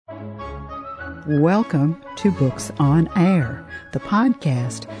Welcome to Books on Air, the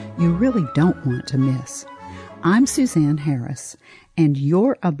podcast you really don't want to miss. I'm Suzanne Harris, and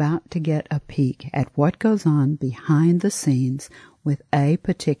you're about to get a peek at what goes on behind the scenes with a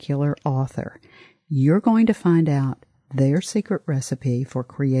particular author. You're going to find out their secret recipe for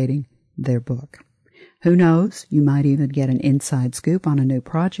creating their book. Who knows, you might even get an inside scoop on a new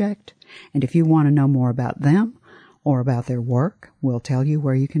project. And if you want to know more about them or about their work, we'll tell you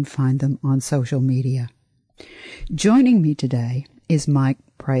where you can find them on social media. Joining me today is Mike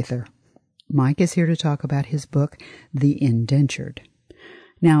Prather. Mike is here to talk about his book, The Indentured.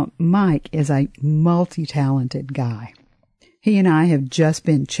 Now, Mike is a multi-talented guy. He and I have just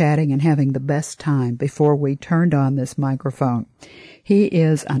been chatting and having the best time before we turned on this microphone. He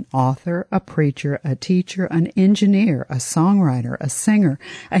is an author, a preacher, a teacher, an engineer, a songwriter, a singer,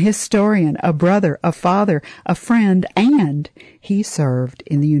 a historian, a brother, a father, a friend, and he served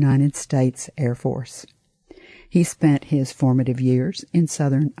in the United States Air Force. He spent his formative years in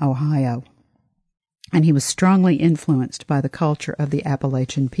southern Ohio, and he was strongly influenced by the culture of the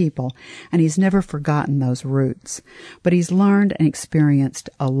Appalachian people, and he's never forgotten those roots. But he's learned and experienced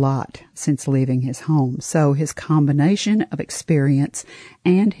a lot since leaving his home, so his combination of experience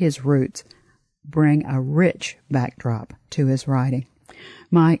and his roots bring a rich backdrop to his writing.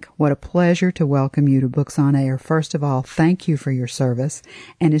 Mike, what a pleasure to welcome you to Books on Air. First of all, thank you for your service,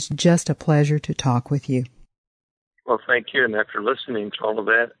 and it's just a pleasure to talk with you. Well, thank you, and after listening to all of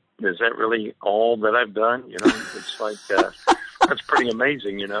that, is that really all that I've done? You know, it's like, that's pretty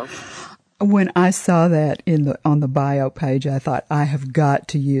amazing, you know. When I saw that on the bio page, I thought, I have got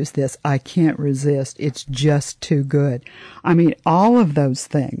to use this. I can't resist. It's just too good. I mean, all of those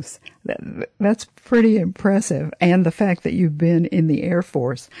things, that's pretty impressive. And the fact that you've been in the Air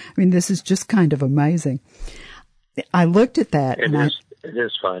Force, I mean, this is just kind of amazing. I looked at that. It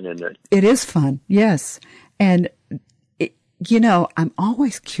is fun, isn't it? It is fun, yes. And you know, I'm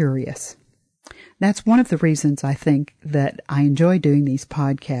always curious. That's one of the reasons I think that I enjoy doing these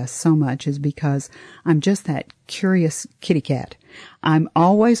podcasts so much, is because I'm just that curious kitty cat. I'm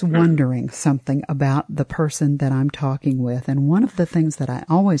always wondering something about the person that I'm talking with. And one of the things that I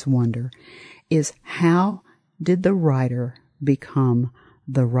always wonder is, how did the writer become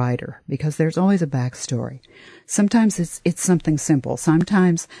the writer? Because there's always a backstory. Sometimes it's something simple.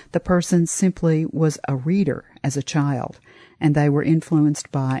 Sometimes the person simply was a reader as a child, and they were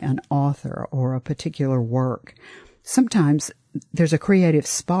influenced by an author or a particular work. Sometimes there's a creative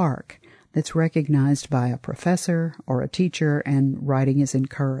spark that's recognized by a professor or a teacher, and writing is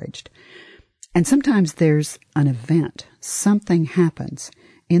encouraged. And sometimes there's an event. Something happens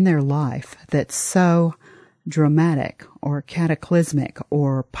in their life that's so dramatic or cataclysmic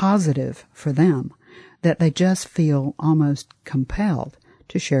or positive for them that they just feel almost compelled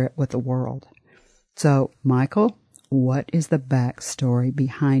to share it with the world. So, Michael, what is the backstory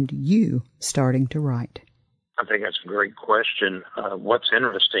behind you starting to write? I think that's a great question. What's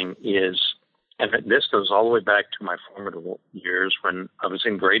interesting is, and this goes all the way back to my formative years when I was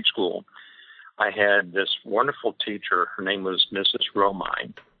in grade school, I had this wonderful teacher. Her name was Mrs.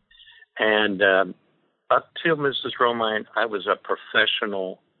 Romine. And up till Mrs. Romine, I was a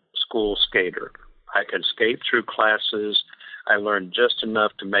professional school skater. I could skate through classes. I learned just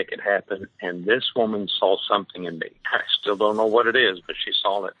enough to make it happen, and this woman saw something in me. I still don't know what it is, but she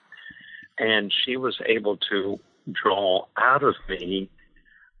saw it. And she was able to draw out of me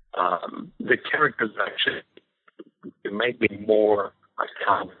the characters that actually made me more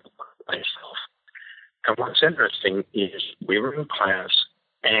accountable for myself. And what's interesting is, we were in class,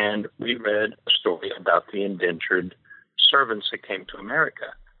 and we read a story about the indentured servants that came to America.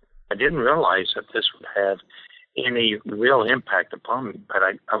 I didn't realize that this would have any real impact upon me, but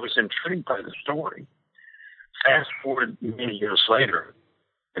I was intrigued by the story. Fast forward many years later,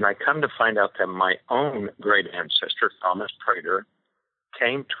 and I come to find out that my own great ancestor, Thomas Prather,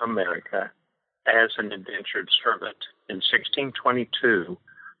 came to America as an indentured servant in 1622 to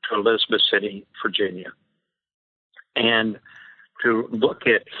Elizabeth City, Virginia. And to look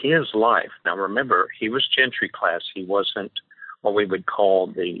at his life, now remember, he was gentry class. He wasn't what we would call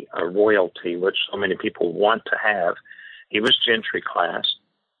the royalty, which so many people want to have. He was gentry class,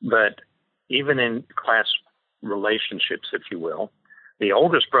 but even in class relationships, if you will, the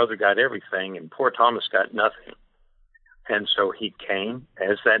oldest brother got everything and poor Thomas got nothing. And so he came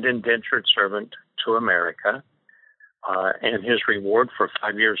as that indentured servant to America, and his reward for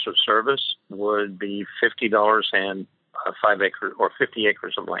 5 years of service would be $50 and 5 acres or 50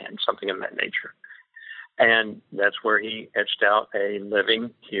 acres of land, something of that nature. And that's where he etched out a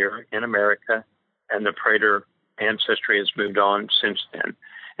living here in America, and the Prather ancestry has moved on since then.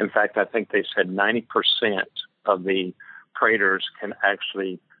 In fact, I think they said 90% of the Praters can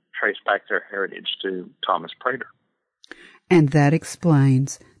actually trace back their heritage to Thomas Prater. And that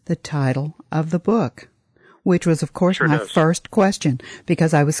explains the title of the book, which was, of course, my first question,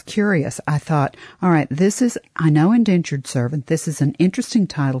 because I was curious. I thought, all right, I know indentured servant. This is an interesting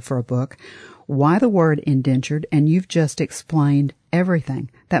title for a book. Why the word indentured? And you've just explained everything.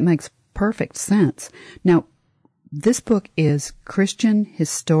 That makes perfect sense. Now, this book is Christian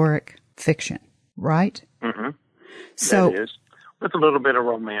historic fiction, right? Mm-hmm. So, that is. With a little bit of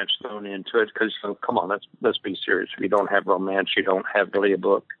romance thrown into it, because come on, let's be serious. If you don't have romance, you don't have really a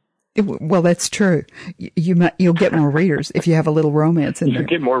book. Well, that's true. You'll get more readers if you have a little romance in there. You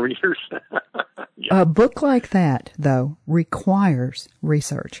get more readers. Yeah. A book like that, though, requires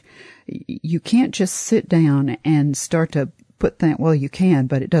research. You can't just sit down and start to put things. Well, you can,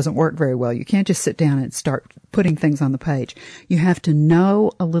 but it doesn't work very well. You can't just sit down and start putting things on the page. You have to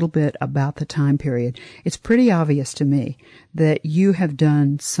know a little bit about the time period. It's pretty obvious to me that you have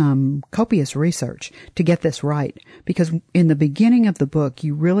done some copious research to get this right, because in the beginning of the book,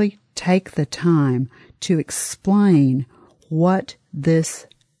 you really take the time to explain what this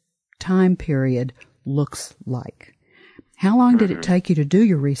time period looks like. How long did it take you to do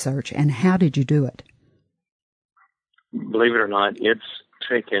your research, and how did you do it? Believe it or not, it's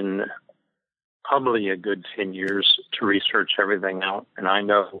taken probably a good 10 years to research everything out. And I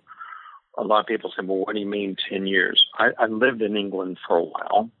know a lot of people say, well, what do you mean 10 years? I lived in England for a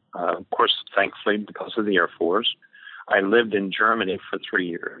while, of course, thankfully, because of the Air Force. I lived in Germany for 3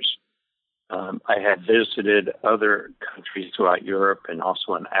 years. I had visited other countries throughout Europe and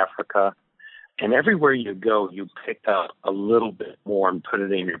also in Africa. And everywhere you go, you pick up a little bit more and put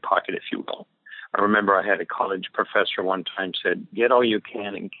it in your pocket, if you will. I remember I had a college professor one time said, get all you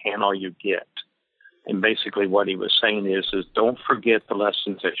can and can all you get. And basically what he was saying is don't forget the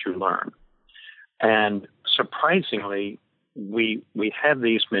lessons that you learn. And surprisingly, we have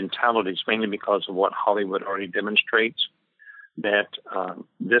these mentalities, mainly because of what Hollywood already demonstrates, that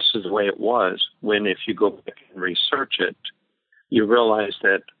this is the way it was, when if you go back and research it, you realize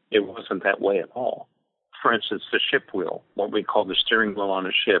that it wasn't that way at all. For instance, the ship wheel, what we call the steering wheel on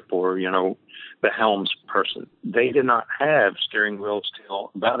a ship, or, the helms person. They did not have steering wheels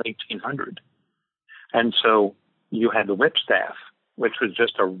till about 1800. And so you had the whipstaff, which was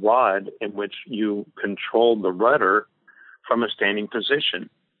just a rod in which you controlled the rudder from a standing position.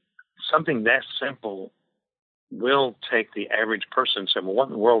 Something that simple will take the average person and say, well, what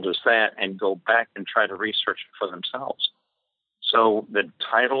in the world is that? And go back and try to research it for themselves. So the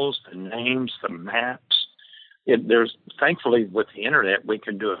titles, the names, the maps, there's thankfully with the internet, we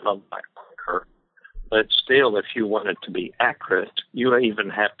can do it a lot quicker. But still, if you want it to be accurate, you even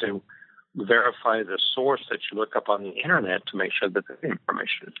have to verify the source that you look up on the internet to make sure that the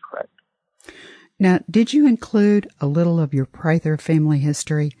information is correct. Now, did you include a little of your Prather family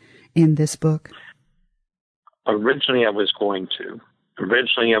history in this book? Originally, I was going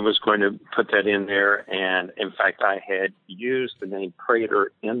to put that in there, and in fact, I had used the name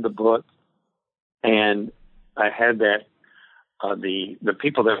Prater in the book, and I had that. The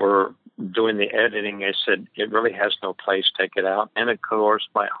people that were doing the editing, I said, it really has no place, take it out. And of course,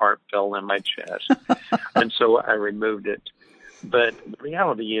 my heart fell in my chest. And so I removed it. But the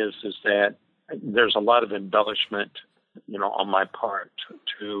reality is that there's a lot of embellishment, on my part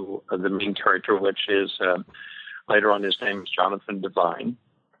to the main character, which is, later on his name is Jonathan Devine,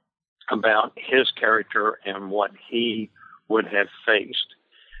 about his character and what he would have faced.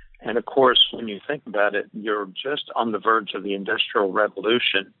 And of course, when you think about it, you're just on the verge of the Industrial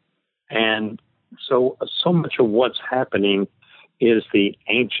Revolution. And so much of what's happening is the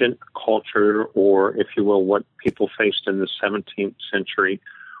ancient culture, or if you will, what people faced in the 17th century,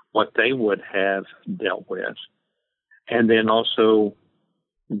 what they would have dealt with. And then also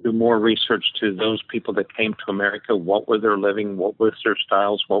do more research to those people that came to America. What were their living? What was their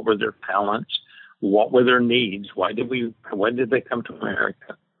styles? What were their talents? What were their needs? When did they come to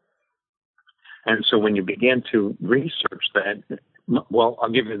America? And so when you begin to research that, well,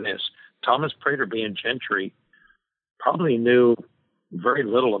 I'll give you this. Thomas Prater, being gentry, probably knew very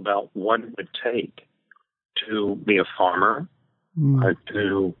little about what it would take to be a farmer,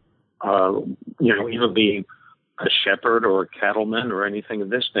 to, even be a shepherd or a cattleman or anything of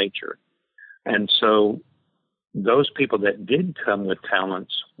this nature. And so those people that did come with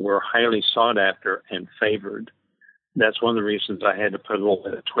talents were highly sought after and favored. That's one of the reasons I had to put a little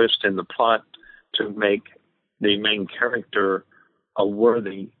bit of twist in the plot to make the main character a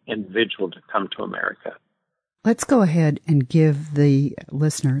worthy individual to come to America. Let's go ahead and give the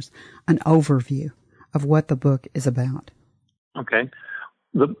listeners an overview of what the book is about. Okay.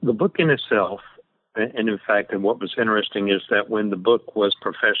 The book in itself, and in fact, and what was interesting is that when the book was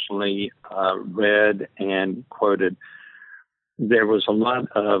professionally read and quoted, there was a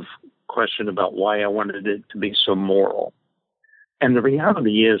lot of question about why I wanted it to be so moral. And the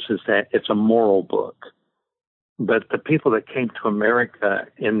reality is that it's a moral book. But the people that came to America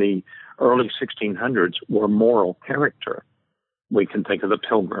in the early 1600s were moral character. We can think of the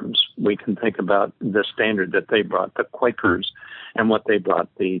Pilgrims. We can think about the standard that they brought, the Quakers, and what they brought,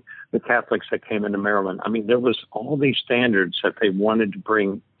 the Catholics that came into Maryland. I mean, there was all these standards that they wanted to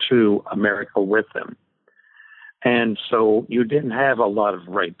bring to America with them. And so you didn't have a lot of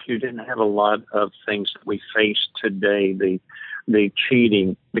rape. You didn't have a lot of things that we face today, the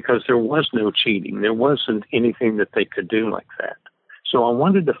cheating, because there was no cheating. There wasn't anything that they could do like that. So I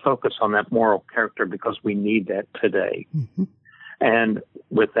wanted to focus on that moral character because we need that today. Mm-hmm. And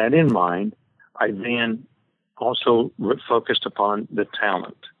with that in mind, I then also focused upon the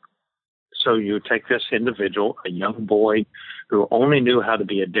talent. So you take this individual, a young boy who only knew how to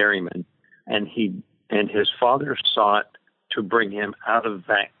be a dairyman, and his father sought to bring him out of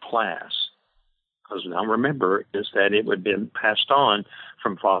that class. Because now remember, is that it would have been passed on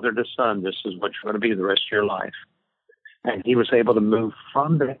from father to son. This is what you're going to be the rest of your life. And he was able to move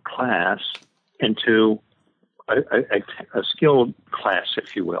from that class into a skilled class,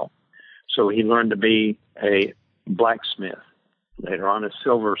 if you will. So he learned to be a blacksmith, later on a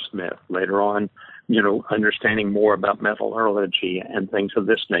silversmith, later on, understanding more about metallurgy and things of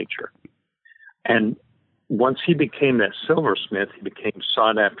this nature. And once he became that silversmith, he became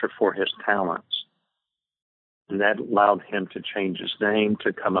sought after for his talents. And that allowed him to change his name,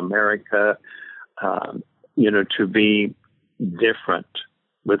 to come America, to be different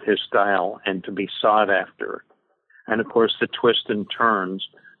with his style and to be sought after. And of course, the twists and turns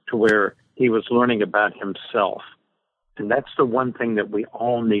to where he was learning about himself. And that's the one thing that we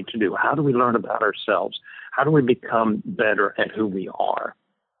all need to do. How do we learn about ourselves? How do we become better at who we are?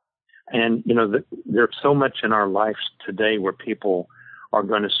 And, there's so much in our lives today where people are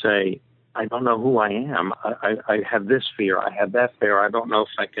going to say, I don't know who I am. I have this fear. I have that fear. I don't know if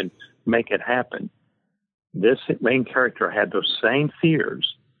I can make it happen. This main character had those same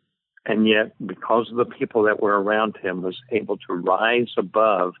fears, and yet because of the people that were around him was able to rise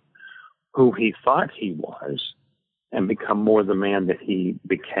above who he thought he was and become more the man that he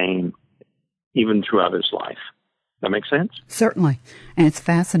became even throughout his life. That make sense? Certainly. And it's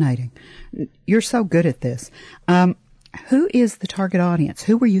fascinating. You're so good at this. Who is the target audience?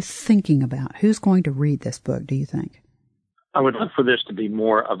 Who were you thinking about? Who's going to read this book, do you think? I would love for this to be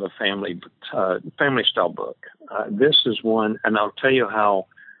more of a family-style book. This is one, and I'll tell you how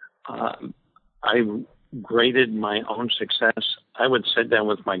I graded my own success. I would sit down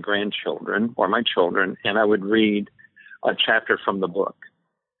with my grandchildren or my children, and I would read a chapter from the book.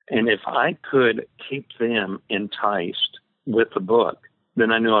 And if I could keep them enticed with the book,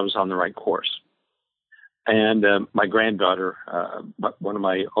 then I knew I was on the right course. And my granddaughter, one of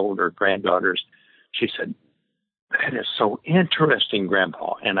my older granddaughters, she said, "That is so interesting,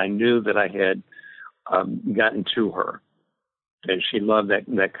 Grandpa." And I knew that I had gotten to her. And she loved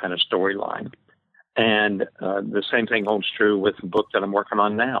that kind of storyline. And the same thing holds true with the book that I'm working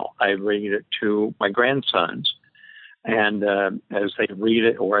on now. I read it to my grandsons. And as they read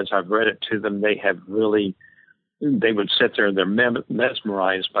it, or as I've read it to them, they would sit there and they're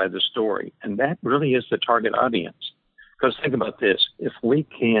mesmerized by the story. And that really is the target audience. Because think about this. If we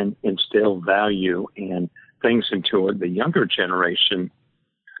can instill value and things into the younger generation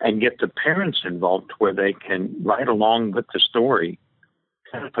and get the parents involved where they can ride along with the story,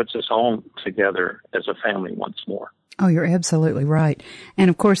 kind of puts us all together as a family once more. Oh, you're absolutely right. And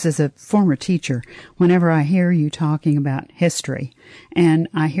of course, as a former teacher, whenever I hear you talking about history and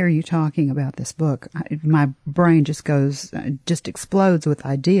I hear you talking about this book, my brain just explodes with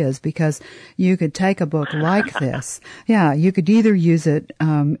ideas, because you could take a book like this. Yeah, you could either use it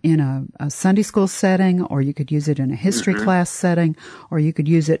in a Sunday school setting, or you could use it in a history class setting, or you could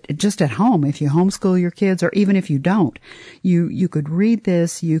use it just at home if you homeschool your kids, or even if you don't. You could read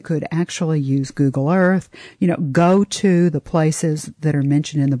this. You could actually use Google Earth, go to the places that are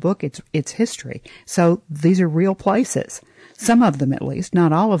mentioned in the book. It's history. So these are real places. Some of them, at least,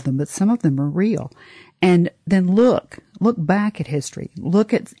 not all of them, but some of them are real. And then look back at history.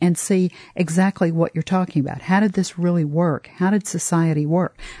 Look at and see exactly what you're talking about. How did this really work? How did society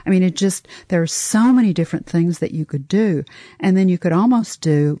work? I mean, there are so many different things that you could do. And then you could almost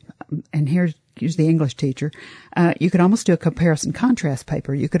do, and here's the English teacher, you could almost do a comparison contrast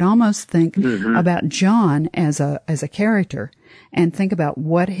paper. You could almost think about John as a character and think about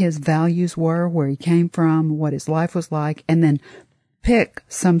what his values were, where he came from, what his life was like, and then pick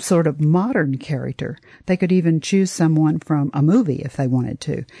some sort of modern character. They could even choose someone from a movie if they wanted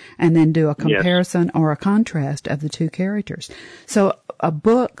to, and then do a comparison or a contrast of the two characters. So a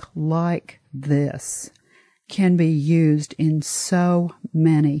book like this can be used in so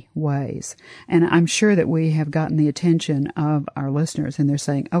many ways. And I'm sure that we have gotten the attention of our listeners, and they're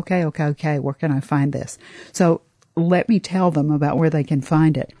saying, okay, where can I find this? So let me tell them about where they can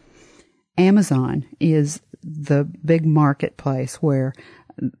find it. Amazon is the big marketplace where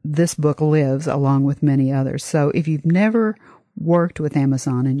this book lives along with many others. So if you've never worked with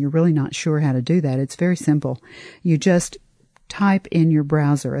Amazon and you're really not sure how to do that, it's very simple. You just type in your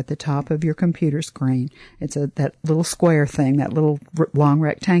browser at the top of your computer screen. It's that little square thing, that little long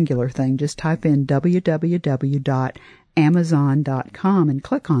rectangular thing. Just type in www.amazon.com and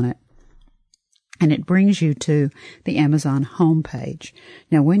click on it. And it brings you to the Amazon homepage.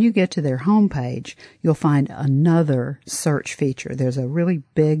 Now, when you get to their homepage, you'll find another search feature. There's a really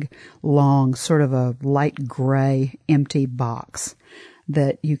big, long, sort of a light gray, empty box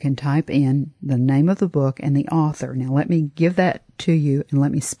that you can type in the name of the book and the author. Now, let me give that to you and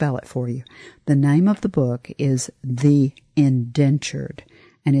let me spell it for you. The name of the book is The Indentured,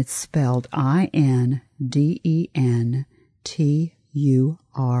 and it's spelled INDENTURED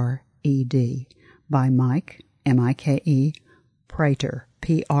by Mike, M-I-K-E, Prater,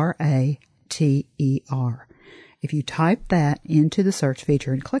 P-R-A-T-E-R. If you type that into the search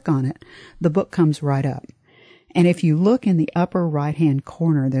feature and click on it, the book comes right up. And if you look in the upper right-hand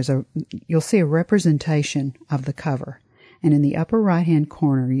corner, you'll see a representation of the cover. And in the upper right-hand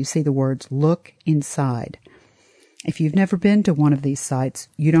corner, you see the words, "Look Inside." If you've never been to one of these sites,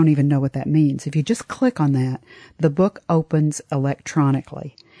 you don't even know what that means. If you just click on that, the book opens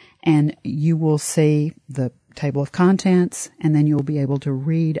electronically. And you will see the table of contents, and then you'll be able to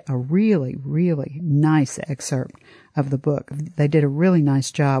read a really, really nice excerpt of the book. They did a really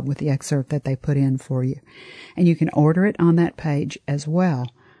nice job with the excerpt that they put in for you. And you can order it on that page as well.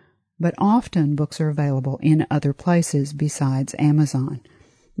 But often books are available in other places besides Amazon.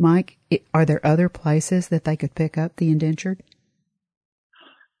 Mike, are there other places that they could pick up The Indentured?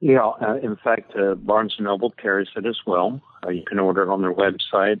 Yeah, in fact, Barnes & Noble carries it as well. You can order it on their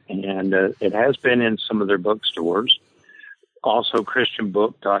website, and it has been in some of their bookstores. Also,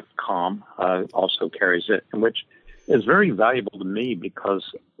 ChristianBook.com also carries it, which is very valuable to me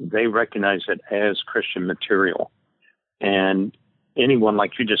because they recognize it as Christian material. And anyone,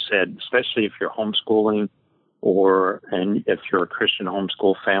 like you just said, especially if you're homeschooling and if you're a Christian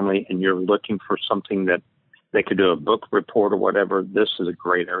homeschool family and you're looking for something that they could do a book report or whatever, this is a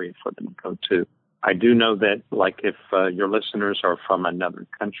great area for them to go to. I do know that, like, if your listeners are from another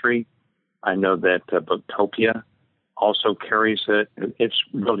country, I know that Booktopia also carries it. It's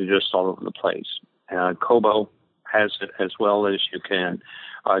really just all over the place. Kobo has it, as well as you can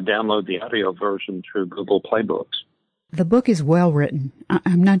download the audio version through Google Play Books. The book is well written.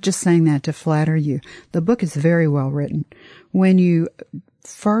 I'm not just saying that to flatter you. The book is very well written. When you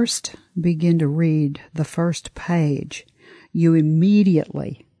first begin to read the first page, you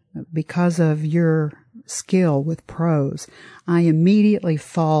immediately, because of your skill with prose, I immediately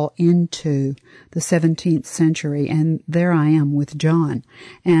fall into the 17th century, and there I am with John.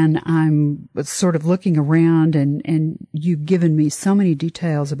 And I'm sort of looking around, and you've given me so many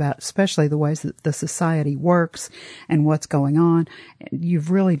details about especially the ways that the society works and what's going on.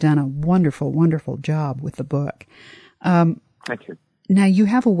 You've really done a wonderful, wonderful job with the book. Thank you. Now, you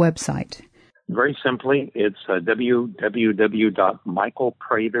have a website. Very simply, it's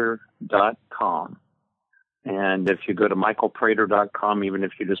www.michaelprater.com. And if you go to michaelprater.com, even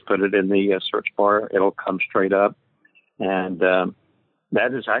if you just put it in the search bar, it'll come straight up. And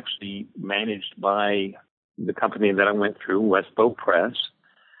that is actually managed by the company that I went through, Westbow Press.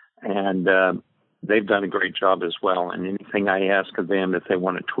 And they've done a great job as well. And anything I ask of them, if they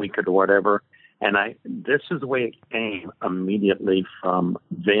want to tweak it or whatever, and this is the way it came immediately from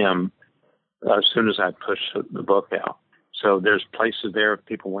them as soon as I pushed the book out. So there's places there if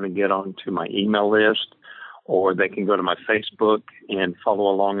people want to get onto my email list, or they can go to my Facebook and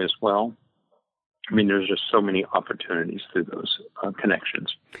follow along as well. I mean, there's just so many opportunities through those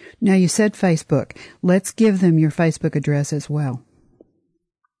connections. Now, you said Facebook. Let's give them your Facebook address as well.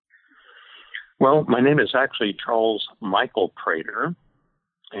 Well, my name is actually Charles Michael Prater.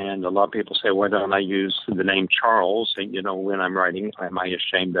 And a lot of people say, why don't I use the name Charles? And, when I'm writing, am I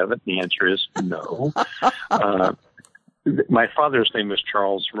ashamed of it? The answer is no. My father's name is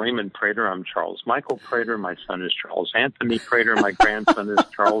Charles Raymond Prater. I'm Charles Michael Prater. My son is Charles Anthony Prater. My grandson is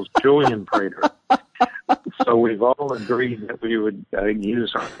Charles Julian Prater. So we've all agreed that we would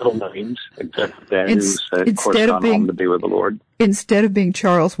use our middle names, except for Dad, who's, of course, gone home to be with the Lord. Instead of being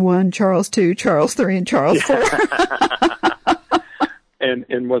Charles I, Charles II, Charles III, and Charles IV.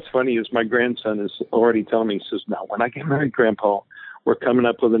 And what's funny is my grandson is already telling me, he says, now, when I get married, Grandpa, we're coming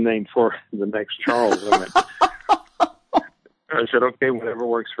up with a name for the next Charles. I said, okay, whatever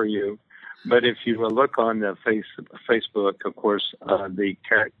works for you. But if you look on the Facebook, of course, the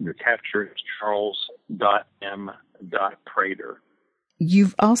capture is charles.m.prater.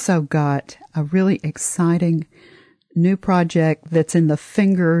 You've also got a really exciting new project that's in the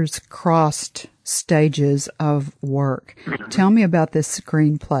fingers crossed stages of work. Mm-hmm. Tell me about this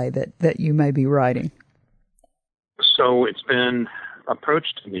screenplay that you may be writing. So it's been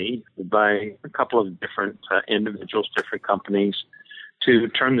approached to me by a couple of different individuals, different companies, to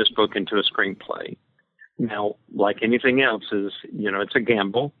turn this book into a screenplay. Now, like anything else, it's a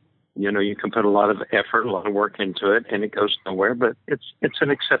gamble. You can put a lot of effort, a lot of work into it, and it goes nowhere, but it's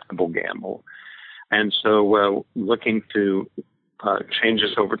an acceptable gamble. And so looking to change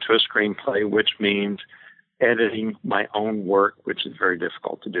this over to a screenplay, which means editing my own work, which is very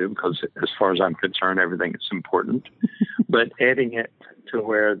difficult to do because as far as I'm concerned, everything is important, but editing it to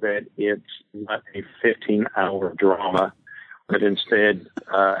where that it's not a 15-hour drama, but instead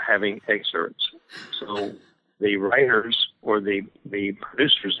having excerpts. So the writers or the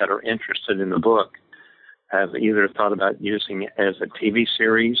producers that are interested in the book have either thought about using it as a TV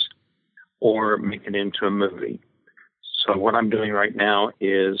series or make it into a movie. So what I'm doing right now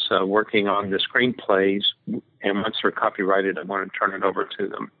is working on the screenplays, and once they're copyrighted, I want to turn it over to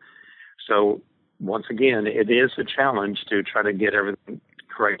them. So once again, it is a challenge to try to get everything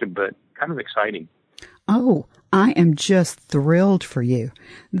corrected, but kind of exciting. Oh, I am just thrilled for you.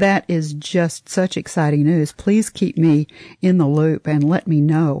 That is just such exciting news. Please keep me in the loop and let me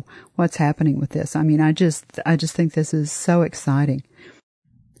know what's happening with this. I mean, I just think this is so exciting.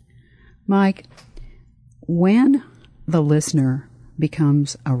 Mike, when the listener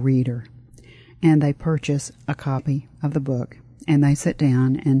becomes a reader and they purchase a copy of the book and they sit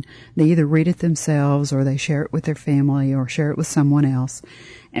down and they either read it themselves or they share it with their family or share it with someone else,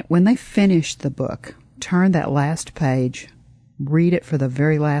 and when they finish the book, turn that last page, read it for the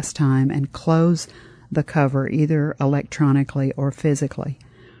very last time, and close the cover either electronically or physically,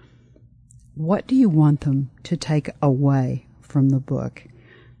 what do you want them to take away from the book?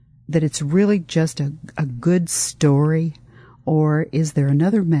 That it's really just a good story, or is there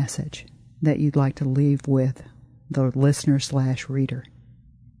another message that you'd like to leave with the listener/reader?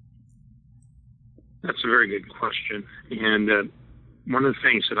 That's a very good question. And one of the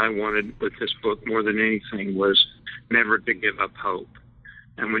things that I wanted with this book more than anything was never to give up hope.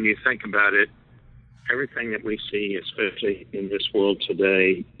 And when you think about it, everything that we see, especially in this world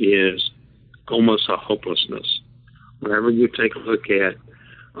today, is almost a hopelessness. Wherever you take a look at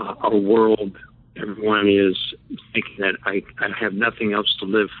our world, everyone is thinking that I have nothing else to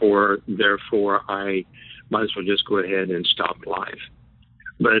live for, therefore I might as well just go ahead and stop life.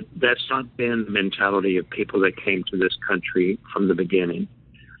 But that's not been the mentality of people that came to this country from the beginning.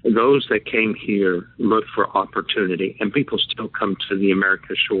 Those that came here looked for opportunity, and people still come to the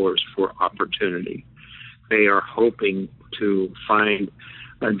American shores for opportunity. They are hoping to find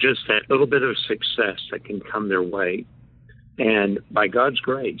just that little bit of success that can come their way. And by God's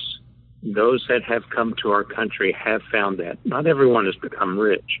grace, those that have come to our country have found that. Not everyone has become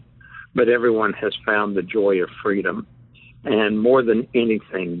rich, but everyone has found the joy of freedom. And more than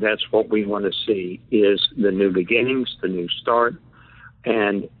anything, that's what we want to see, is the new beginnings, the new start,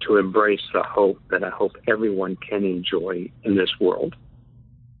 and to embrace the hope that I hope everyone can enjoy in this world.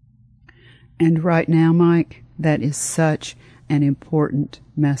 And right now, Mike, that is such an important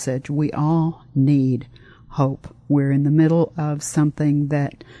message. We all need hope. We're in the middle of something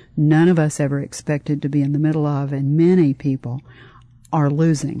that none of us ever expected to be in the middle of, and many people are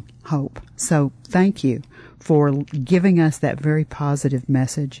losing hope. So thank you for giving us that very positive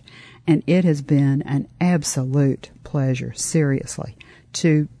message. And it has been an absolute pleasure, seriously,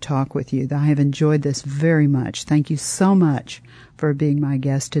 to talk with you. I have enjoyed this very much. Thank you so much for being my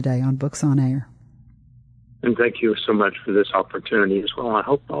guest today on Books on Air. And thank you so much for this opportunity as well. I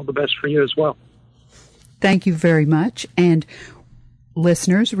hope all the best for you as well. Thank you very much. And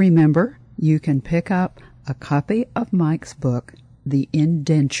listeners, remember, you can pick up a copy of Mike's book, The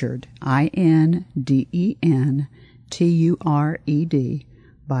Indentured, INDENTURED,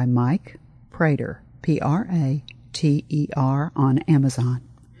 by Mike Prater, PRATER, on Amazon.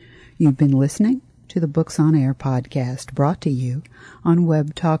 You've been listening to the Books on Air podcast, brought to you on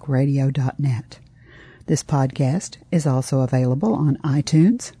webtalkradio.net. This podcast is also available on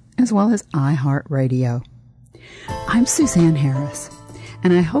iTunes as well as iHeartRadio. I'm Suzanne Harris,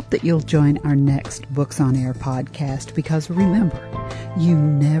 and I hope that you'll join our next Books on Air podcast, because remember, you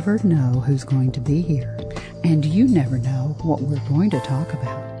never know who's going to be here, and you never know what we're going to talk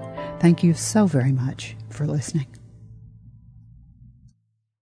about. Thank you so very much for listening.